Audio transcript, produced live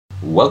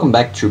Welcome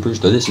back, troopers,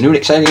 to this new and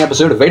exciting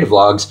episode of Vader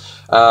Vlogs.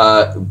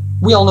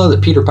 We all know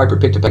that Peter Piper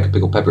picked a peck of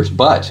pickled peppers,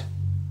 but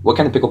what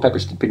kind of pickled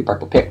peppers did Peter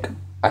Piper pick?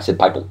 I said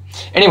piple.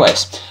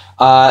 Anyways,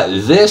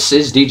 this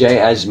is DJ,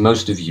 as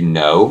most of you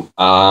know,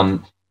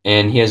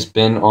 and he has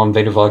been on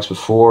Vader Vlogs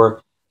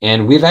before,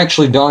 and we've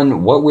actually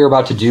done what we're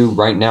about to do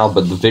right now,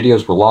 but the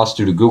videos were lost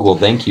due to Google.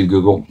 Thank you,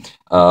 Google.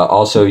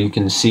 Also, you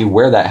can see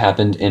where that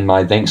happened in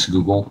my thanks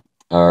Google,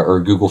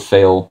 or Google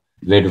fail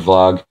Vader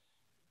Vlog.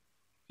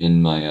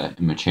 In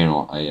my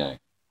channel, I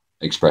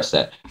expressed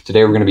that.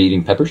 Today we're going to be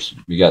eating peppers.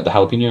 We got the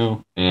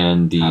jalapeno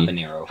and the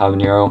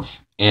habanero.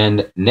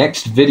 And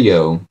next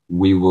video,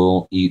 we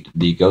will eat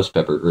the ghost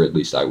pepper, or at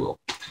least I will.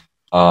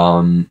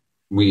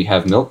 We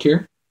have milk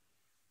here.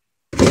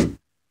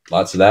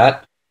 Lots of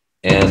that.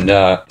 And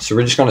so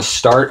we're just going to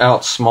start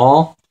out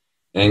small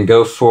and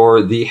go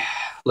for the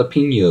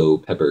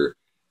jalapeno pepper.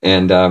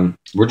 And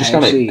we're just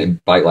going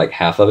to bite like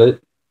half of it.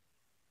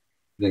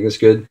 You think that's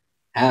good?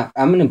 I'm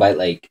going to bite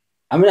like...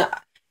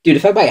 Dude,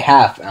 if I bite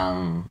half,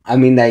 I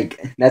mean,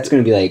 like, that's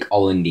gonna be like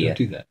all India. Don't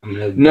do that.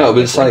 No,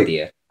 but it's like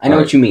India. I know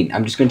what you mean.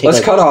 I'm just gonna take.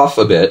 Let's cut off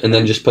a bit and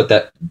then just put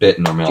that bit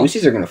in our mouth.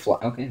 Juices are gonna fly.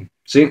 Okay.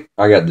 See,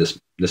 I got this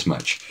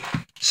much.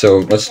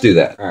 So let's do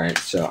that. All right.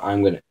 So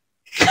I'm gonna.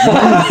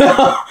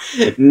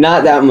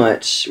 Not that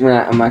much.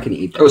 I'm not gonna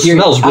eat that. Oh, it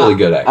smells really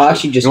good. Actually, I'll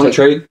actually just. You want to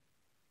trade?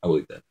 I will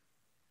eat that.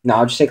 No,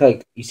 I'll just take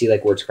like you see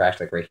like where it's crashed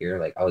like right here.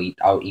 Like I'll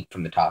eat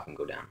from the top and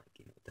go down.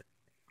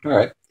 All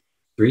right.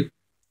 3.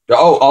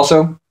 Oh,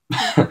 also.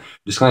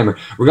 Disclaimer,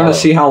 we're going to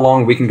see how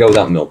long we can go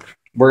without milk.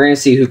 We're going to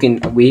see who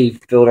can... We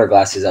filled our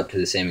glasses up to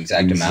the same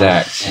exact amount.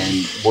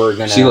 And we're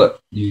going to... See,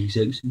 look. You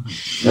said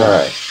all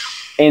right.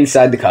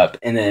 Inside the cup.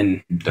 And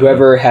then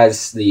whoever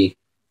has the,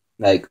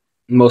 like,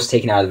 most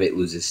taken out of it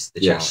loses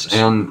the challenge. Yes,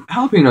 and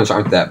jalapenos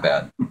aren't that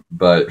bad,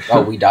 but...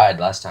 Oh, we died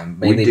last time.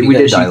 Mainly we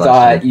did die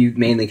last time.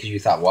 Mainly because you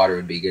thought water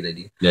would be a good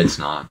idea. It's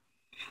not.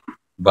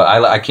 But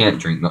I can't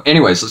drink milk.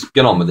 Anyways, let's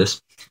get on with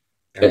this.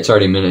 Right. It's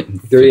already a minute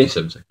and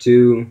 57 seconds.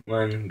 2,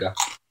 1, go.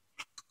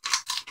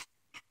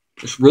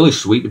 It's really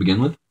sweet to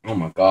begin with. Oh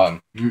my god.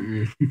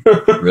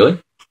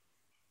 Really?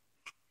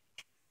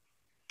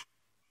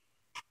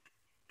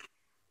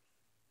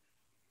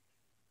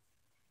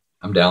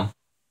 I'm down.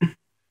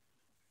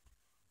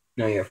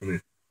 No, yeah, for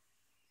me.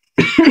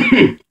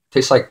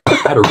 Tastes like I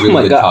had a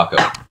really good taco.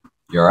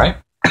 You alright?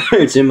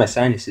 It's in my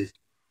sinuses.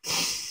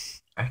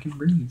 I can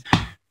breathe.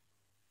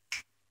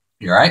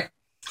 You alright?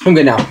 I'm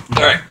good now.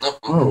 Alright.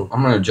 Oh,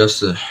 I'm going to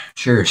adjust the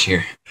chairs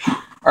here.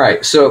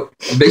 Alright, so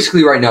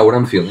basically right now what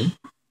I'm feeling,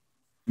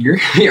 your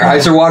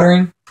eyes are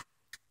watering.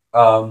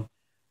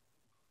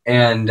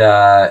 And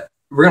we're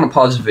going to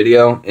pause the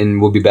video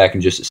and we'll be back in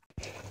just a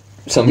second.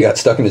 Something got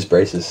stuck in his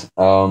braces.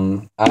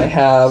 I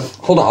have...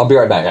 Hold on, I'll be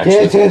right back,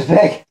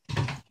 actually.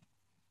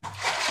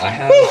 I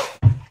have...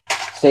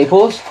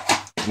 Staples?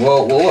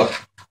 Well, look.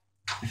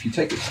 If you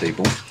take a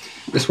staple,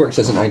 this works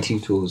as an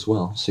IT tool as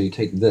well. So you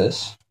take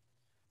this...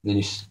 Then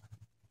you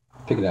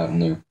pick it out in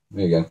there.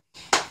 There you go.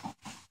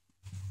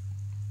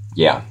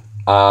 Yeah.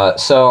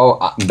 So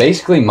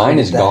basically mine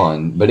is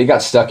gone, but it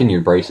got stuck in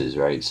your braces,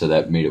 right? So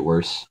that made it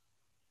worse.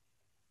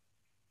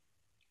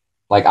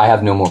 Like, I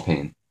have no more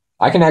pain.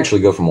 I can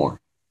actually go for more.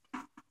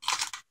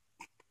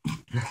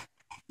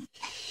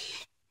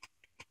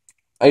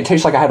 It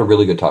tastes like I had a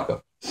really good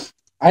taco.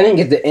 I didn't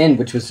get the end,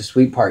 which was the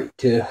sweet part,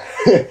 too.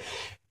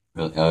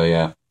 Really? Oh,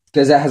 yeah.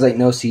 Because that has, like,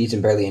 no seeds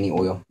and barely any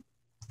oil.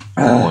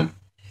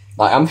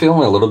 I'm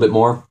feeling a little bit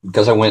more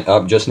because I went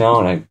up just now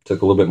and I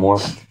took a little bit more.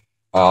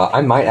 I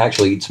might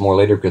actually eat some more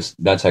later because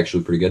that's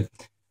actually pretty good.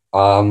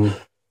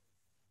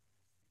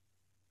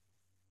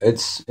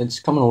 It's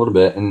coming a little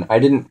bit, and I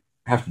didn't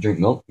have to drink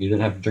milk. You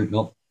didn't have to drink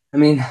milk. I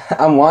mean,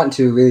 I want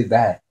to really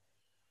bad.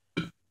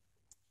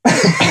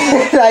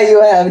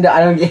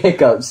 I don't get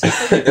hiccups.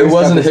 It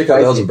wasn't a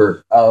hiccup. That was a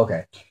burp. Oh,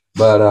 okay.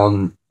 But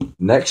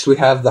next we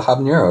have the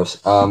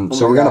habaneros.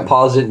 So we're going to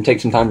pause it and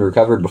take some time to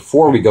recover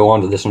before we go on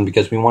to this one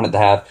because we want it to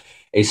have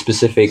a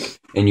specific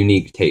and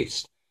unique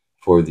taste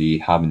for the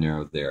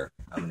habanero there.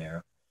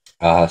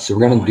 So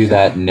we're going to do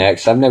that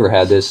next. I've never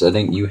had this. I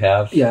think you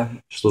have. Yeah.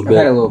 Just a little bit.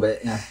 I've had a little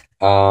bit, yeah.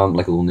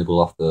 Like a little nibble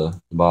off the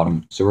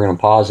bottom. So we're going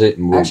to pause it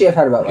and we'll Actually, I've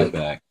had about get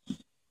back.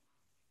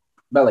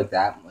 About like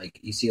that. Like,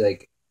 you see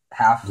like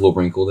half. A little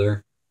wrinkle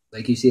there.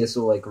 Like, you see this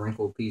little like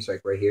wrinkled piece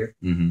like right here.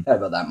 Mm-hmm. Had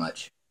about that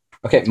much.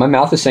 Okay, my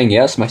mouth is saying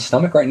yes. My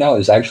stomach right now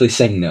is actually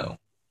saying no.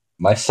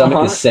 My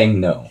stomach is saying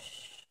no.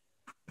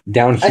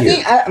 Down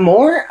here.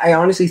 I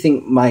honestly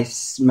think my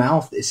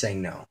mouth is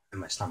saying no. And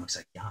my stomach's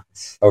like,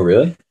 yes. Oh,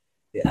 really?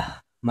 Yeah.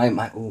 My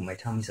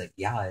tummy's like,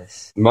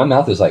 yes. My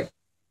mouth is like,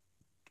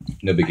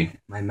 no biggie.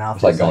 My mouth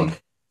is like gone.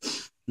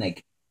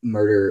 Like,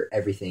 murder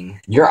everything.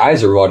 Your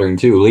eyes are watering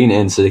too. Lean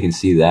in so they can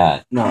see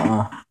that.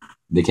 No.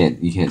 You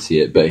can't see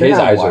it. But his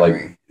eyes watering.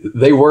 Are like,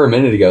 they were a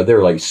minute ago. They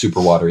were like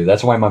super watery.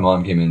 That's why my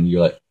mom came in and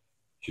you're like,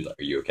 she was like,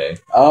 are you okay?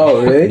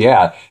 Oh, really?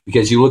 Yeah,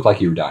 because you look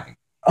like you were dying.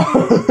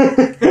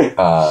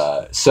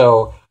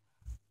 So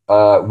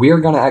we are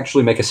going to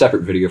actually make a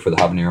separate video for the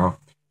habanero.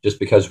 just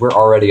because we're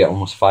already at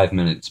almost 5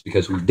 minutes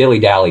because we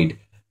dilly-dallied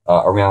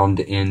around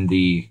in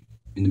the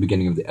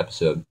beginning of the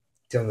episode.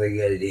 Tell me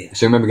what it is.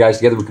 So remember, guys,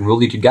 together we can rule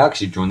the YouTube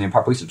galaxy. Join the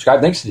Empire, please subscribe.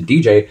 Thanks to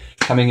the DJ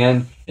coming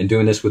in and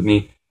doing this with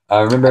me.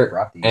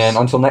 Remember, and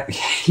until next,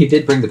 he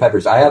did bring the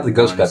peppers. I have the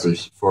ghost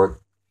peppers for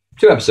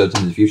 2 episodes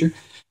into the future.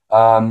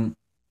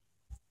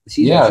 If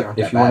you want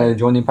to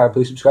join the Empire,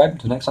 please subscribe.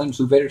 Until next time, it's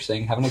Luke Vader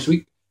saying, have a nice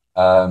week.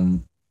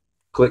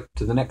 Click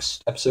to the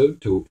next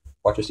episode to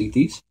watch us eat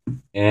these,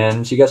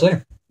 and see you guys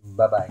later.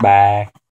 Bye-bye. Bye.